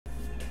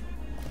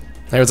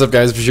Hey, what's up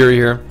guys, Bajheera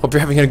here. Hope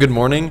you're having a good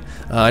morning.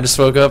 I just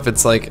woke up,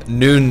 it's like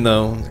noon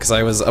though, because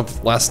I was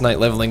up last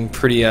night leveling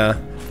pretty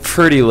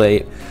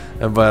late.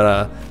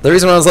 But the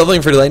reason why I was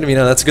leveling pretty late,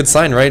 that's a good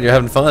sign, right? You're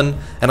having fun,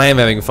 and I am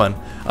having fun.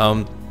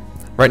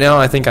 Right now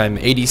I think I'm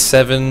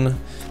 87,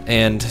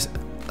 and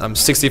I'm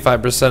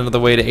 65% of the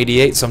way to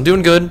 88, so I'm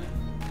doing good.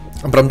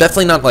 But I'm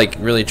definitely not like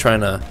really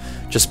trying to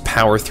just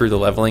power through the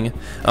leveling.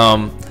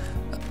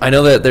 I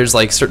know that there's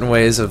like certain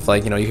ways of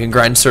like, you can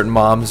grind certain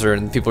mobs,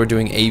 or people are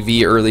doing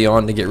AV early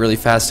on to get really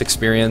fast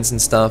experience and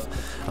stuff.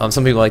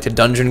 Some people like to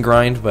dungeon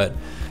grind, but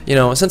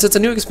since it's a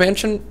new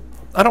expansion,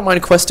 I don't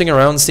mind questing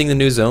around, seeing the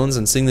new zones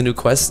and seeing the new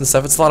quests and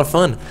stuff. It's a lot of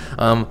fun.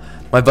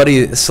 My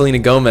buddy Selena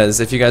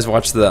Gomez, if you guys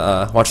watch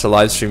the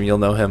live stream, you'll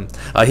know him.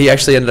 He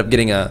actually ended up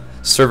getting a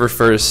server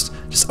first,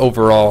 just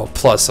overall,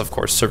 plus of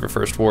course server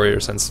first warrior,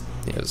 since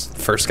he was the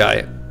first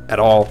guy at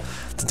all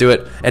to do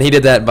it, and he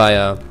did that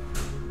by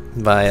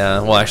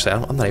well, actually,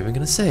 I'm not even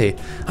gonna say,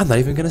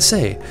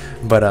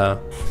 but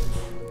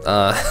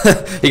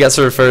he got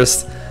server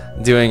first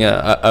doing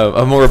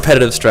a more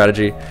repetitive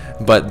strategy,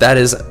 but that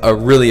is a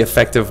really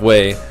effective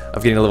way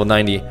of getting to level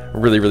 90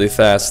 really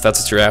fast. That's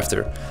what you're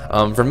after.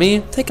 For me,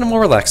 taking a more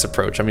relaxed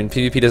approach.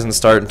 PvP doesn't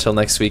start until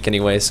next week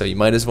anyway, so you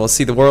might as well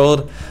see the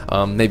world.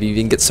 Maybe you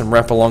can get some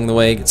rep along the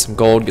way, get some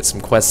gold, get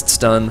some quests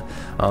done,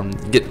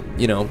 get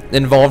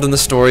involved in the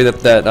story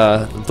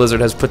that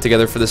Blizzard has put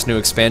together for this new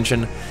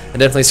expansion, and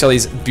definitely see all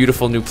these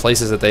beautiful new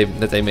places that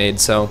they made.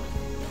 So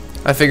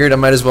I figured I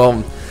might as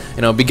well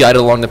be guided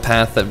along the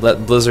path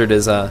that Blizzard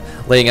is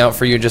laying out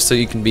for you, just so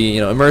you can be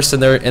immersed in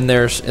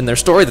their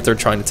story that they're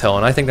trying to tell,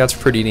 and I think that's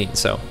pretty neat.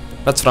 So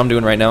that's what I'm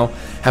doing right now,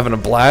 having a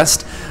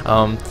blast.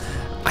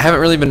 I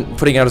haven't really been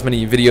putting out as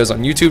many videos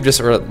on YouTube,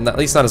 or at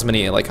least not as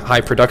many like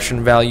high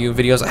production value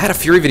videos. I had a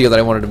Fury video that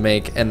I wanted to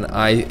make, and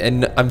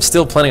I'm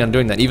still planning on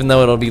doing that, even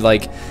though it'll be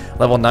like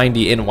level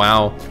 90 in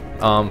WoW.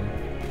 I'm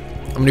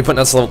gonna be putting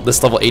out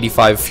this level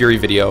 85 Fury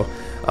video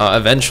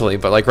eventually,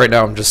 but like right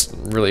now I'm just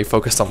really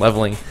focused on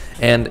leveling.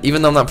 And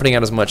even though I'm not putting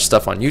out as much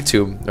stuff on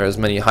YouTube, or as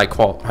many high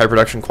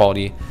production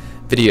quality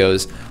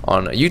videos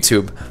on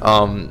YouTube,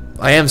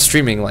 I am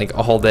streaming like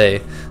a whole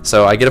day.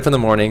 So I get up in the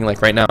morning,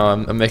 like right now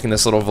I'm making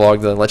this little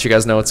vlog to let you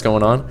guys know what's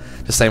going on,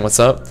 just saying what's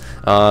up.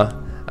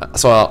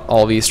 So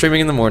I'll be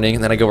streaming in the morning,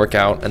 and then I go work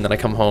out, and then I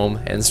come home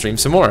and stream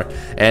some more,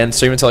 and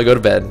stream until I go to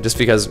bed, just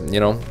because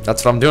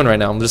that's what I'm doing right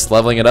now. I'm just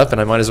leveling it up, and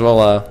I might as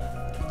well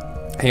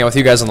hang out with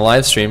you guys on the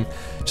live stream,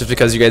 just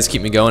because you guys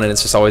keep me going, and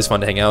it's just always fun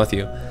to hang out with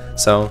you.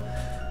 So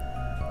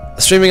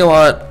streaming a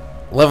lot,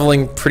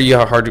 leveling pretty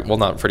hard, well,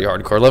 not pretty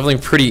hardcore, leveling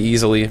pretty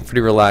easily, pretty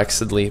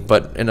relaxedly,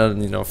 but in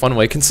a fun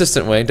way,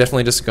 consistent way.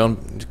 Definitely just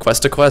going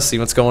quest to quest, see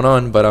what's going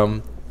on. But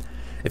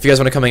if you guys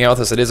want to come hang out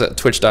with us, it is at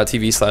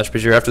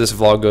twitch.tv/Bajheera. After this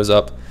vlog goes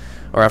up,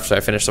 or after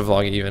I finish the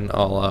vlog even,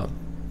 I'll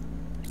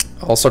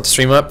start to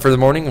stream up for the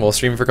morning. We'll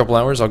stream for a couple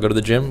hours, I'll go to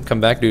the gym, come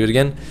back, do it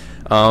again.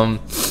 But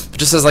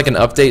just as like an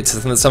update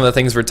to some of the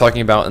things we were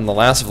talking about in the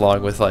last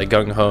vlog with like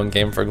Gung Ho and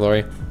Game for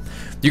Glory,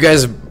 you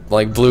guys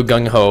like blew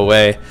Gung Ho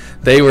away.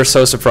 They were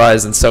so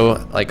surprised and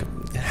so like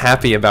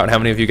happy about how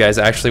many of you guys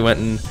actually went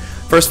and,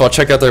 first of all,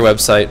 checked out their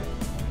website.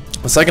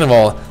 But second of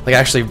all, like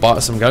actually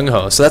bought some Gung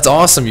Ho. So that's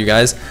awesome, you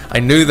guys. I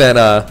knew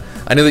that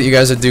you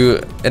guys would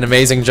do an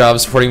amazing job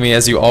supporting me,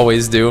 as you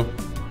always do.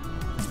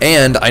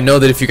 And I know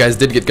that if you guys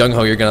did get Gung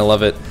Ho, you're gonna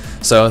love it.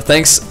 So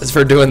thanks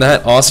for doing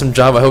that. Awesome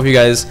job. I hope you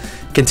guys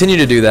continue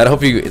to do that. I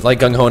hope you like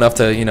Gung Ho enough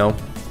to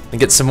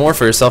get some more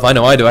for yourself. I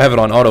know I do. I have it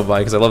on auto buy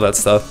because I love that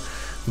stuff.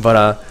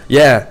 But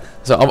yeah,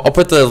 so I'll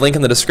put the link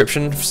in the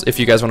description if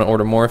you guys want to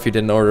order more. If you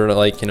didn't order,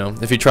 like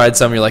if you tried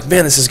some, you're like,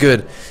 man, this is good,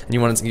 and you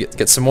want to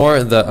get some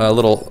more, the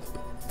little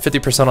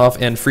 50%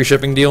 off and free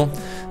shipping deal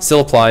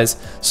still applies.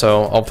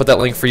 So I'll put that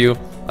link for you.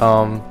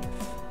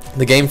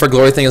 The Game for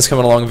Glory thing is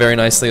coming along very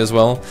nicely as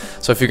well.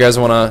 So if you guys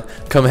want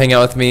to come hang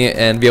out with me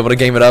and be able to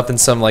game it up in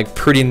some like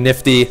pretty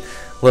nifty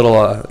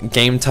little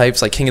game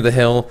types like King of the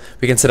Hill,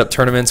 we can set up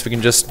tournaments. We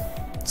can just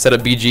set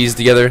up BGs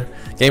together.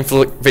 Game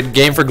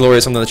for Glory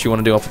is something that you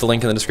want to do. I'll put the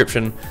link in the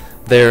description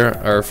there,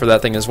 or for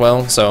that thing as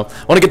well. So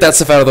I want to get that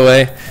stuff out of the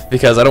way,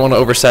 because I don't want to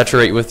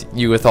oversaturate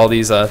with all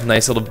these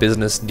nice little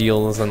business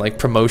deals and like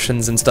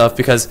promotions and stuff,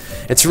 because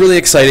it's really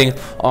exciting,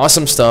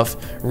 awesome stuff,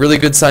 really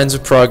good signs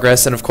of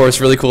progress, and of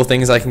course really cool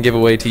things I can give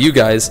away to you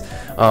guys.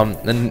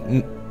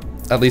 And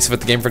at least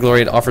with the Game for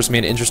Glory, it offers me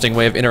an interesting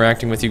way of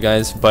interacting with you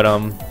guys. But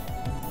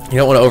you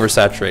don't want to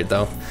oversaturate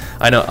though.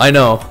 I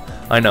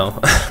know.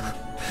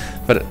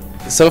 But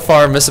so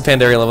far, Mr.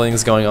 Pandaria leveling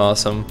is going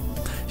awesome.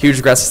 Huge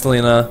congrats to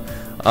Selena.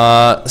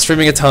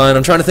 Streaming a ton.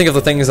 I'm trying to think of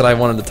the things that I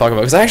wanted to talk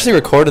about, because I actually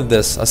recorded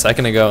this a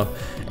second ago,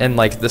 and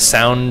like the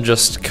sound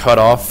just cut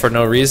off for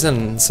no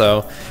reason.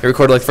 So it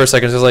recorded like the first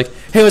seconds. It was like,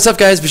 "Hey, what's up,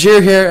 guys?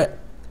 Bajheera here."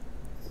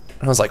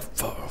 And I was like,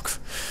 "Fuck."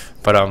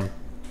 But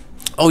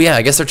oh yeah,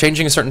 I guess they're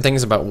changing certain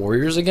things about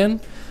warriors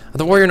again.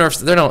 The warrior nerfs,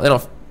 they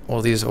don't.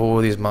 Oh,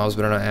 these mobs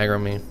better not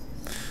aggro me.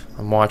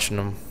 I'm watching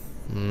them.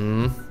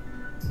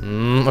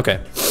 Okay.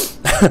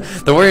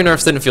 The warrior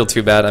nerfs didn't feel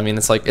too bad.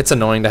 It's like, it's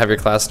annoying to have your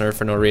class nerf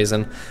for no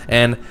reason,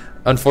 and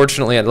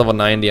unfortunately at level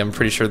 90, I'm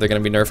pretty sure they're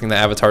going to be nerfing the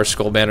Avatar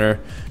Skull Banner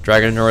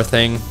Dragon Roar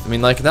thing. I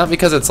mean, like, not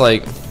because it's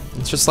like,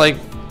 it's just like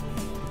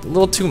a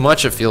little too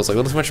much, it feels like, a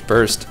little too much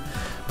burst.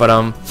 But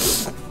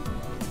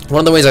one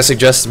of the ways I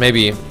suggest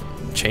maybe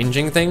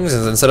changing things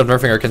is instead of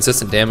nerfing our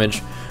consistent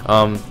damage,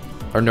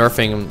 or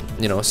nerfing,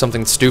 you know,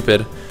 something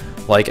stupid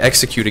like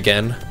Execute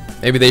again,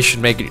 maybe they should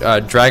make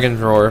Dragon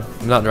Roar,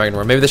 not Dragon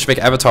Roar, maybe they should make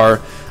Avatar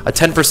a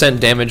 10%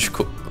 damage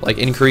like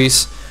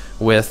increase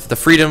with the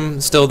freedom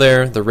still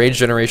there, the rage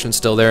generation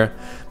still there,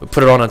 but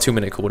put it on a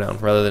 2-minute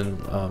cooldown rather than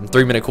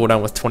 3-minute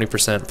cooldown with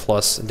 20%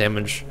 plus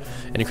damage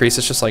increase.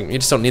 It's just like, you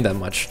just don't need that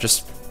much.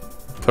 Just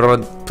put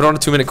on a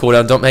 2-minute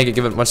cooldown. Don't make it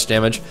give it much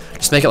damage.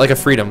 Just make it like a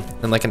freedom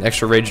and like an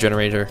extra rage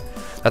generator.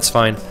 That's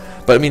fine.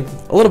 But I mean,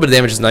 a little bit of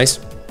damage is nice.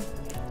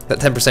 That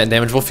 10%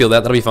 damage, we'll feel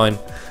that. That'll be fine.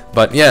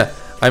 But yeah,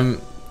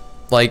 I'm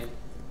like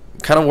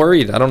kind of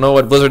worried. I don't know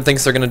what Blizzard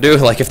thinks they're gonna do.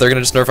 Like if they're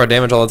gonna just nerf our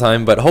damage all the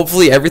time. But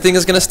hopefully everything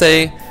is gonna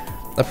stay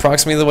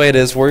approximately the way it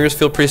is. Warriors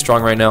feel pretty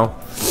strong right now.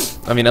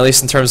 I mean, at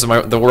least in terms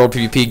of the world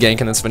PvP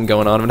ganking that's been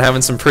going on. I've been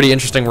having some pretty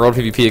interesting world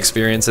PvP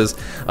experiences.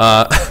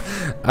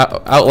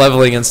 Out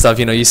leveling and stuff.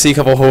 You know, you see a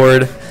couple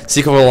Horde, see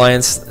a couple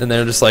Alliance, and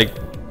they're just like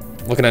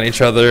looking at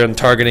each other and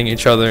targeting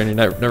each other, and you're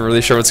never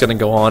really sure what's gonna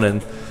go on.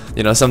 And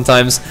you know,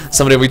 sometimes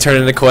somebody will be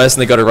turning into quest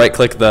and they go to right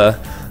click the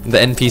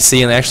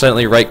NPC and they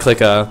accidentally right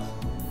click a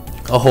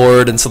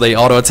Horde, and so they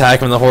auto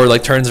attack when the Horde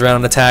like turns around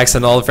and attacks,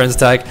 and all the friends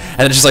attack,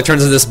 and it just like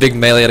turns into this big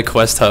melee at a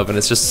quest hub, and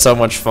it's just so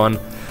much fun.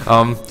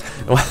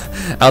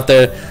 Out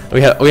there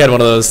we had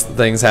one of those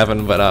things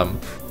happen, but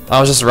I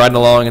was just riding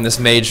along and this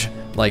mage,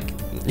 like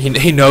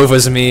he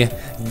novas me,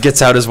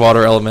 gets out his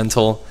water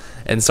elemental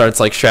and starts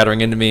like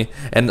shattering into me,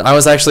 and I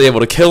was actually able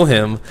to kill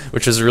him,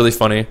 which was really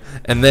funny.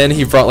 And then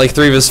he brought like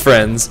 3 of his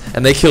friends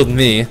and they killed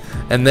me,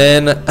 and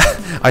then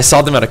I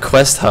saw them at a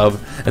quest hub,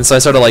 and so I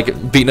started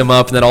like beating them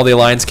up, and then all the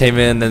Alliance came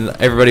in and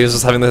everybody was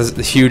just having this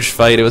huge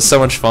fight. It was so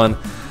much fun.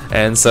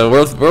 And so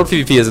world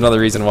PvP is another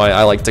reason why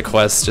I like to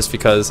quest, just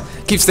because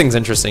it keeps things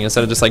interesting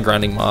instead of just like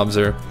grinding mobs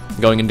or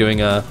going and doing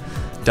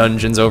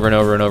dungeons over and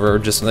over and over, or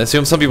just, I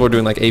assume some people are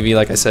doing like AV,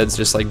 like I said, it's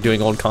just like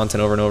doing old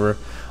content over and over.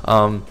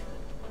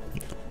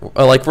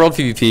 Like world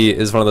PvP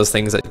is one of those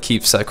things that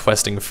keeps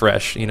questing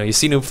fresh. You know, you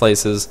see new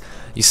places,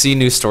 you see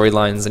new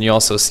storylines, and you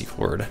also see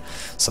Horde.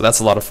 So that's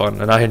a lot of fun,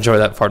 and I enjoy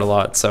that part a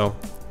lot. So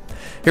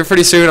here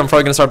pretty soon, I'm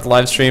probably gonna start the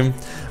live stream.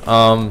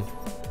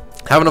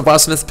 Having a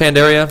blast in this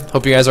Pandaria.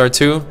 Hope you guys are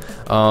too.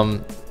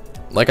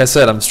 Like I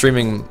said, I'm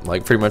streaming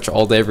like pretty much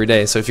all day every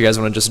day, so if you guys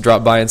want to just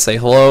drop by and say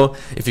hello,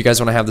 if you guys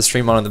want to have the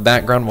stream on in the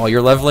background while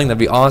you're leveling, that'd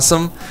be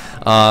awesome.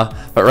 But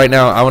right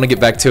now I want to get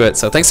back to it,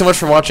 so thanks so much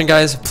for watching,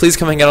 guys. Please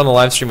come hang out on the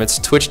live stream. It's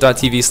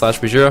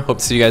twitch.tv/Bajheera. Hope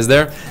to see you guys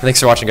there, and thanks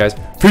for watching, guys.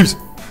 Peace.